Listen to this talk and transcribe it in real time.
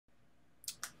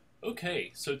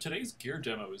Okay, so today's gear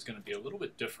demo is going to be a little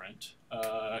bit different.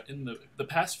 In the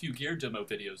past few gear demo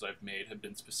videos I've made have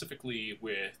been specifically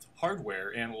with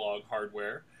hardware, analog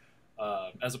hardware,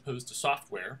 as opposed to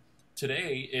software.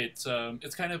 Today it's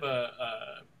kind of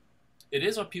it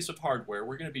is a piece of hardware.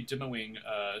 We're going to be demoing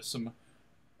some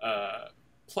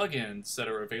plugins that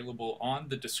are available on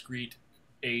the Discrete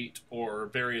 8 or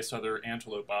various other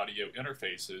Antelope audio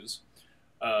interfaces.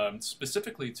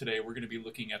 Specifically today, we're going to be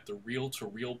looking at the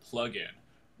reel-to-reel plugin,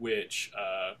 which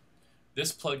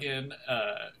this plugin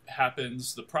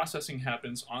the processing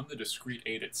happens on the Discrete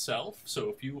 8 itself. So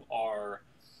if you are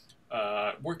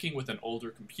working with an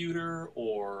older computer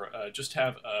or just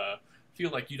feel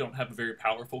like you don't have a very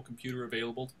powerful computer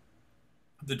available,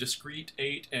 the Discrete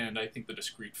 8 and I think the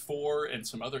Discrete 4 and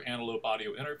some other Antelope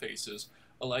audio interfaces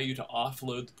allow you to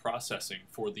offload the processing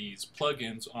for these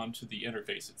plugins onto the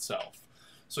interface itself.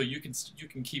 So you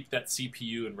can keep that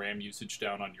CPU and RAM usage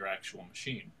down on your actual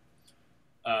machine.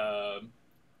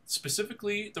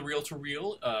 Specifically, the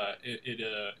reel-to-reel,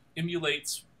 it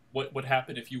emulates what would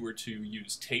happen if you were to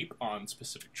use tape on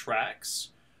specific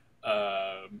tracks.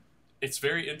 It's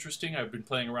very interesting. I've been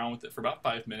playing around with it for about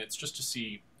 5 minutes just to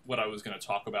see what I was going to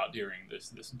talk about during this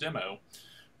demo.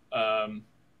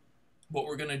 What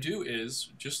we're going to do is,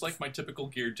 just like my typical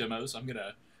gear demos, I'm going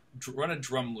to run a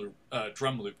drum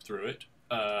loop through it.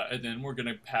 And then we're going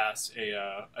to pass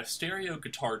a stereo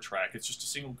guitar track. It's just a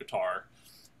single guitar.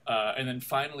 And then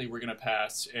finally we're going to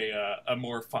pass a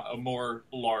more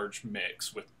large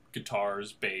mix with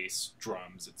guitars, bass,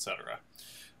 drums, etc.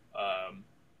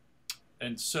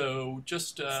 And so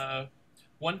just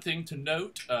one thing to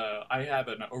note, I have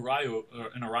an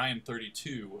Orion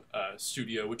 32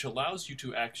 studio, which allows you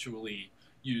to actually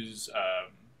use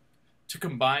to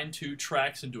combine two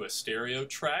tracks into a stereo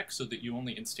track so that you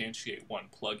only instantiate one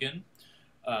plugin.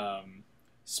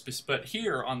 But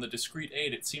here on the Discrete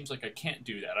 8, it seems like I can't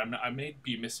do that. I may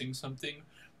be missing something,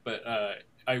 but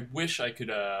I wish I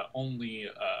could only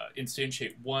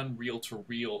instantiate one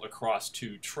reel-to-reel across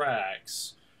two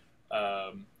tracks.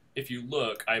 If you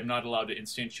look, I'm not allowed to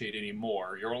instantiate any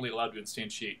more. You're only allowed to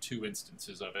instantiate two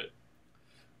instances of it.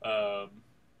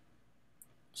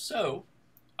 So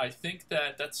I think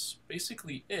that's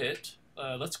basically it.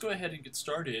 Let's go ahead and get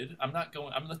started. I've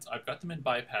got them in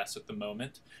bypass at the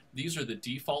moment. These are the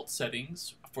default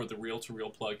settings for the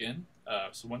reel-to-reel plugin.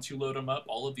 So once you load them up,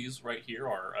 all of these right here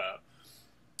are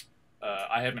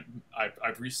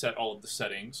I've reset all of the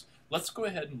settings. Let's go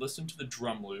ahead and listen to the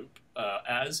drum loop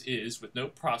as is with no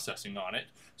processing on it,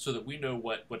 so that we know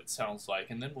what it sounds like,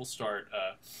 and then we'll start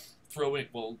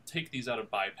we'll take these out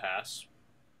of bypass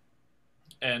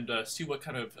and see what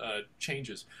kind of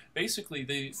changes. Basically,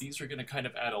 these are going to kind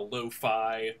of add a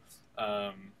lo-fi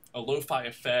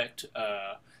effect.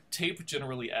 Tape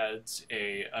generally adds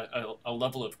a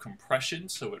level of compression,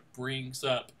 so it brings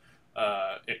up,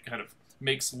 it kind of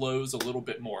makes lows a little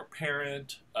bit more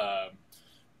apparent.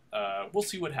 We'll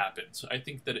see what happens. I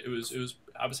think that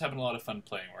I was having a lot of fun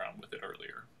playing around with it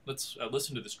earlier. Let's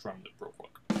listen to this drum loop real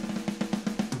quick.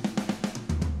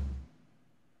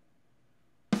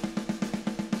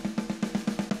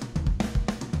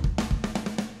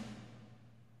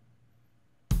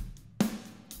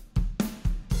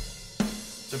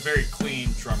 It's a very clean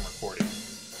drum recording.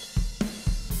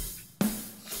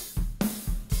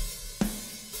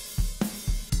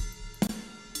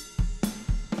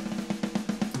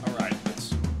 Alright,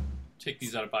 let's take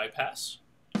these out of bypass.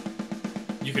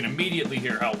 You can immediately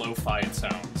hear how lo-fi it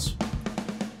sounds.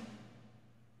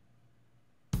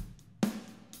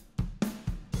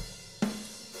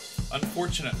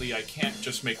 Unfortunately, I can't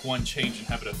just make one change and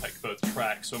have it affect both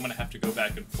tracks, so I'm going to have to go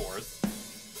back and forth.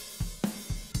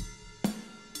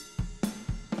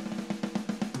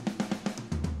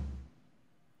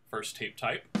 First tape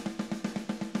type.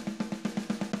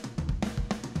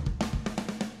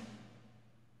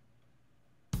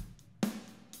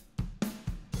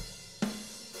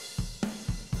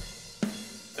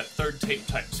 That third tape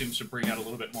type seems to bring out a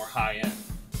little bit more high end.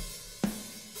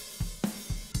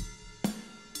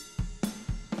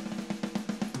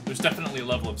 There's definitely a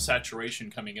level of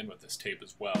saturation coming in with this tape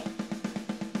as well.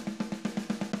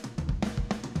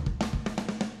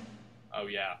 Oh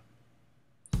yeah.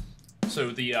 So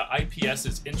the IPS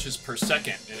is inches per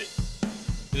second, and it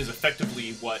is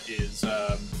effectively what is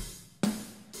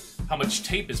how much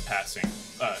tape is passing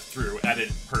through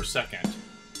added per second.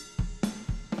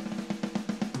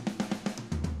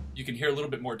 You can hear a little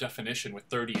bit more definition with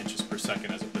 30 inches per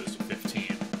second as opposed to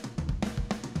 15.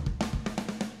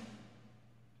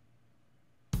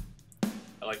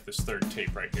 I like this third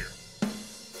tape right here.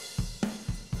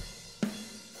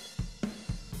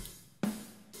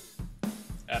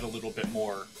 add a little bit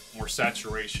more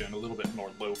saturation, a little bit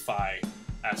more lo-fi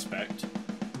aspect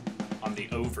on the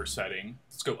over setting.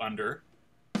 Let's go under.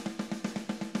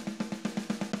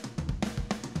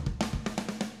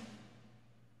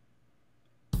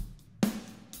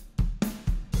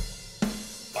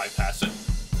 Bypass it.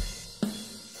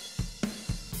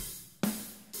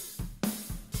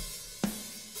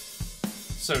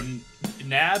 So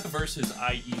NAB versus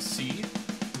IEC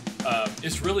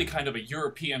is really kind of a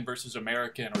European versus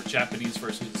American or Japanese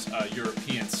versus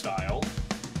European style.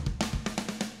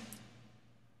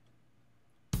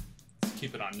 Let's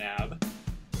keep it on NAB.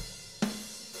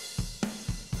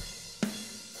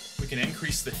 We can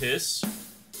increase the hiss.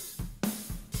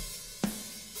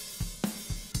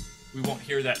 We won't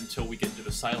hear that until we get to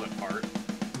the silent part.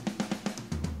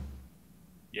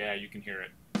 Yeah, you can hear it.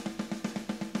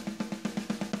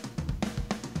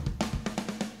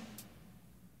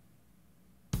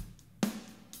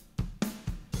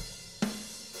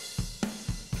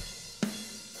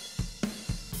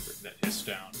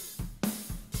 Down.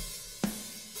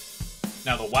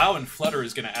 Now the wow and flutter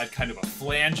is going to add kind of a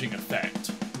flanging effect.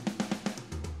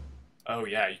 Oh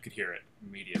yeah, you could hear it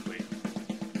immediately.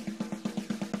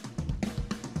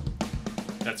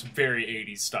 That's very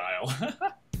 80s style.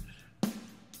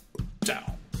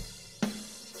 Down.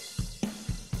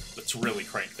 Let's really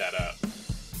crank that up.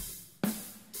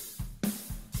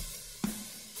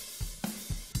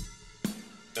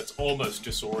 That's almost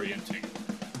disorienting.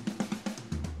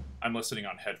 I'm listening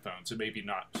on headphones, and maybe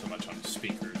not so much on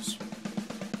speakers.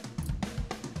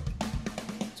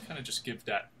 Let's kind of just give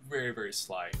that very, very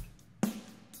slight.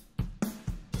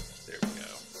 There we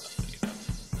go.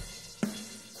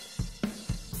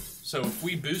 So if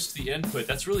we boost the input,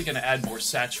 that's really going to add more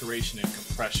saturation and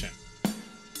compression.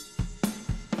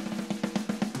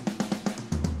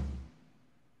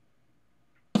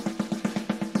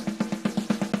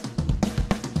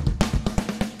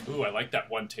 Ooh, I like that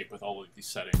one tape with all of these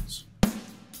settings.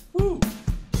 Woo!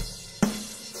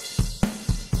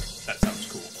 That sounds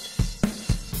cool.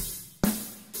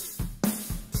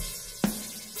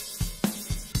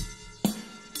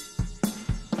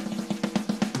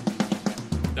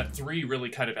 That 3 really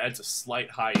kind of adds a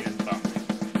slight high-end bump.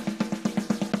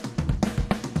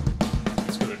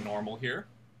 Let's go to normal here.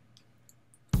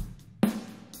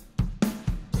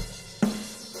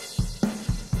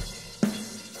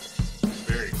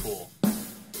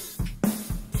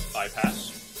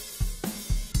 Bypass.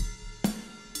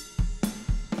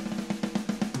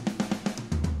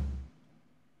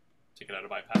 Take it out of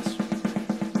bypass.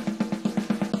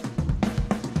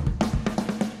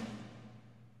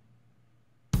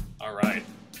 All right.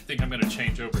 I think I'm going to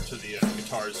change over to the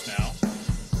guitars now.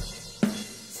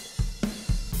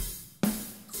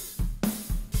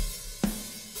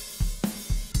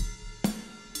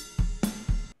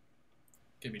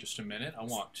 Give me just a minute.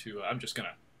 I'm just going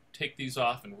to take these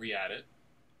off and re-add it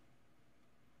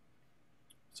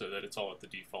so that it's all at the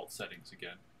default settings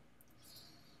again.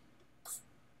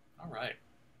 All right,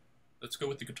 let's go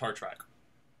with the guitar track.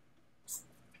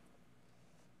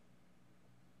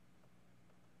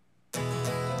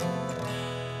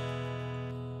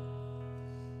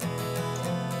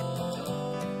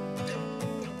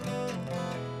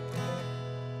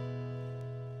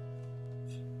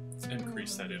 Let's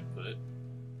increase that input,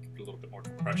 give it a little bit more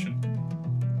compression.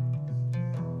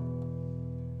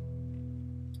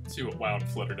 See what wow and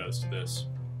flutter does to this.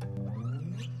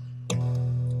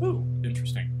 Ooh,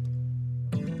 interesting.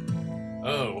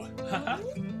 Oh, haha.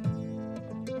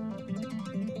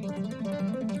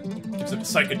 Gives it a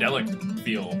psychedelic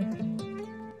feel.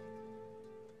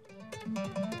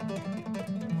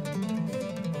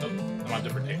 Oh, I'm on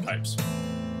different tape types.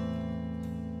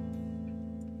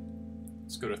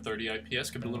 Let's go to 30 IPS,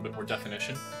 give it a little bit more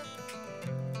definition.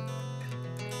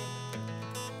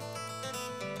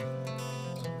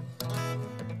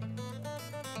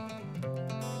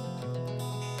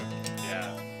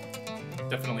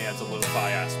 Definitely adds a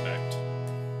lo-fi aspect.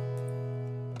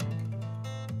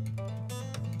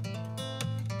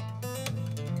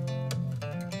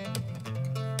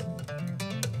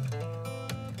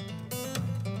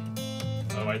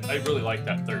 Oh, I really like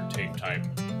that third tape type.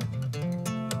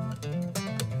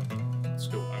 Let's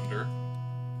go under.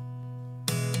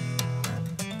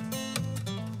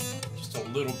 Just a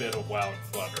little bit of wow and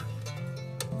flutter.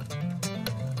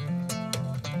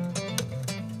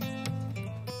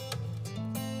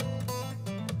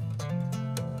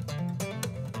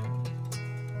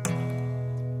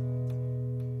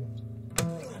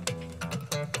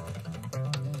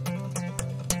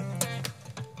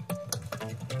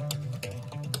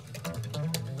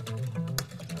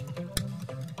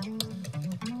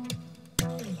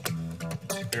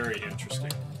 Very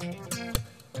interesting.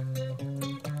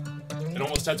 It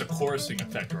almost has a chorusing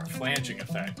effect or a flanging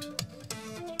effect.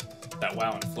 That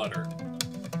wow and flutter.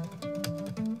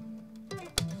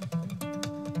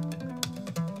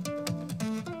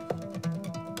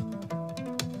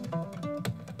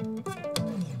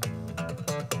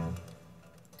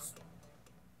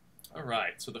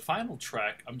 Alright, so the final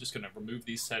track, I'm just going to remove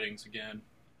these settings again,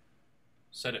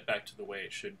 set it back to the way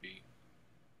it should be,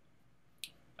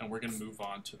 and we're going to move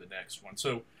on to the next one.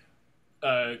 So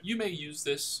you may use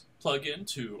this plugin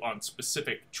on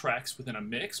specific tracks within a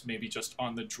mix, maybe just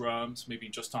on the drums, maybe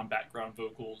just on background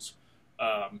vocals,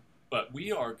 but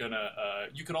we are going to,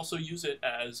 you can also use it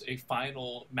as a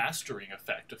final mastering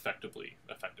effect, effectively.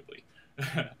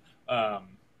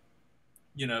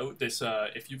 You know, this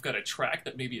if you've got a track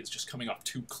that maybe is just coming off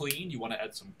too clean, you want to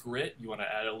add some grit, you want to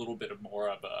add a little bit of more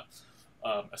of a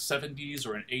 70s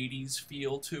or an 80s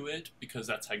feel to it, because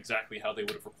that's exactly how they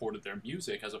would have recorded their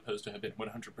music, as opposed to have been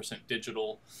 100%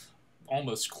 digital,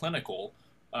 almost clinical.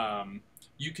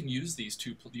 You can use these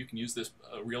you can use this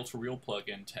reel-to-reel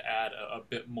plugin to add a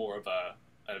bit more of a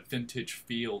vintage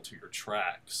feel to your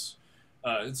tracks.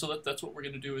 And so that's what we're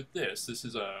going to do with this. This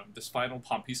is this final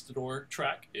Pompistador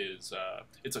track is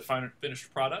it's a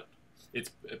finished product. It's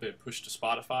been pushed to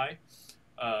Spotify,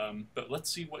 but let's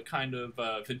see what kind of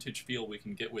vintage feel we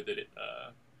can get with it.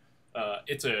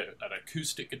 It's an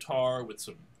acoustic guitar with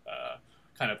some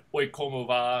kind of oi como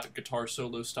va guitar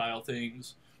solo style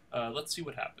things. Let's see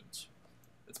what happens.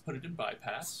 Let's put it in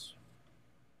bypass.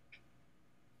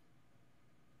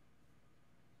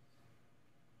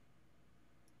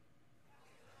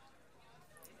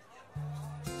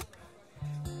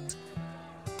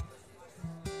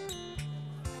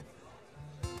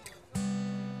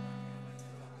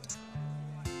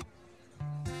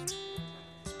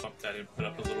 Bump that input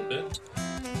up a little bit.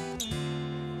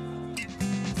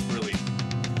 Really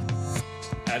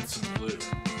add some glue.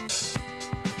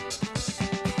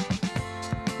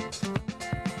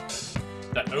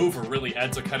 That over really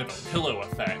adds a kind of a pillow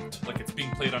effect, like it's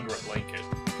being played under a blanket.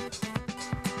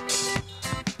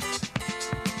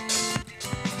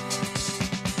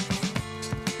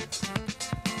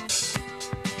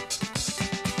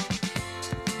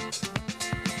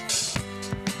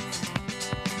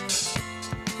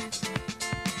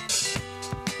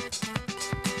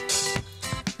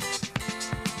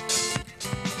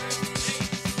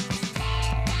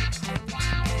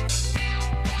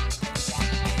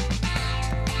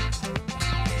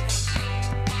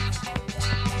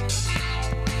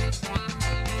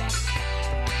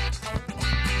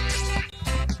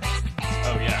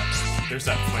 There's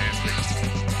that flanging.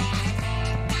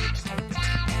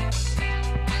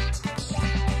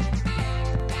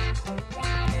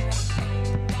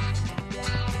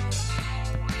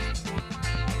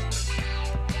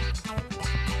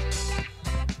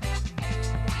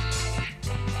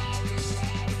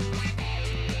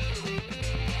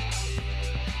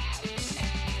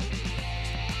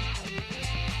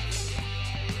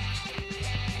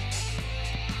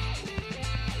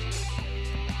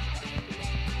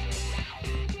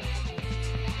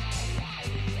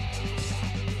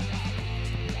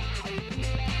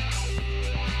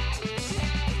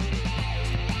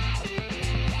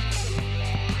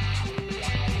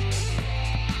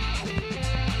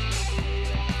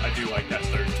 Like that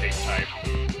third tape type.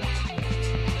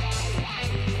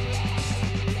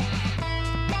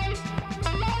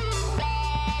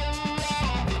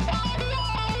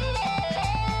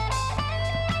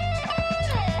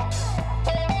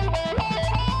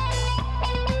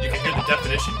 You can hear the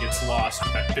definition gets lost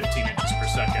at 15 inches per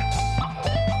second.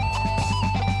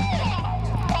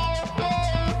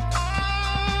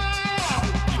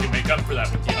 You can make up for that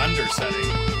with the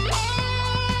undersetting.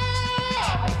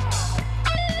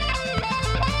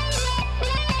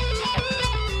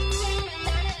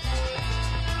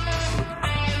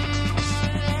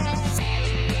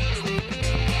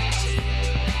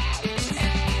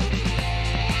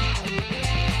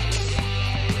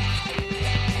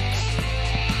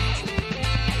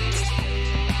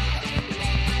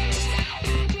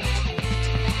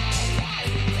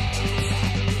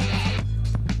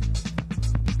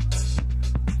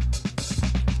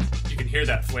 Hear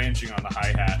that flanging on the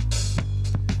hi-hat.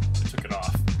 I took it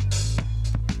off.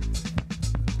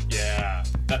 Yeah,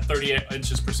 that 38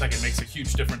 inches per second makes a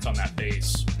huge difference on that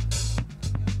bass.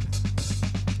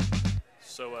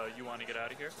 So, you want to get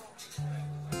out of here?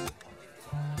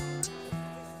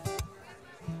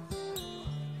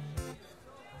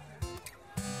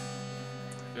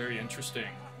 Very interesting.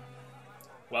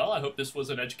 Well, I hope this was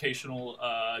an educational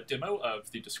demo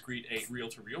of the Discrete 8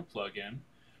 reel-to-reel plugin.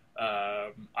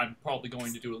 I'm probably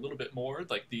going to do a little bit more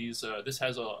like these. This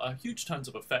has a huge tons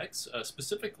of effects.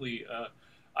 Specifically,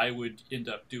 I would end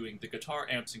up doing the guitar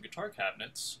amps and guitar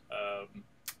cabinets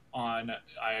on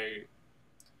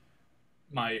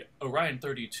my Orion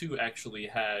 32 actually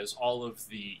has all of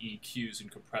the EQs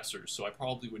and compressors, so I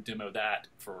probably would demo that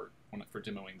for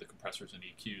demoing the compressors and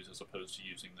EQs as opposed to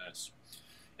using this.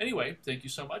 Anyway, thank you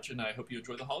so much, and I hope you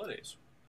enjoy the holidays.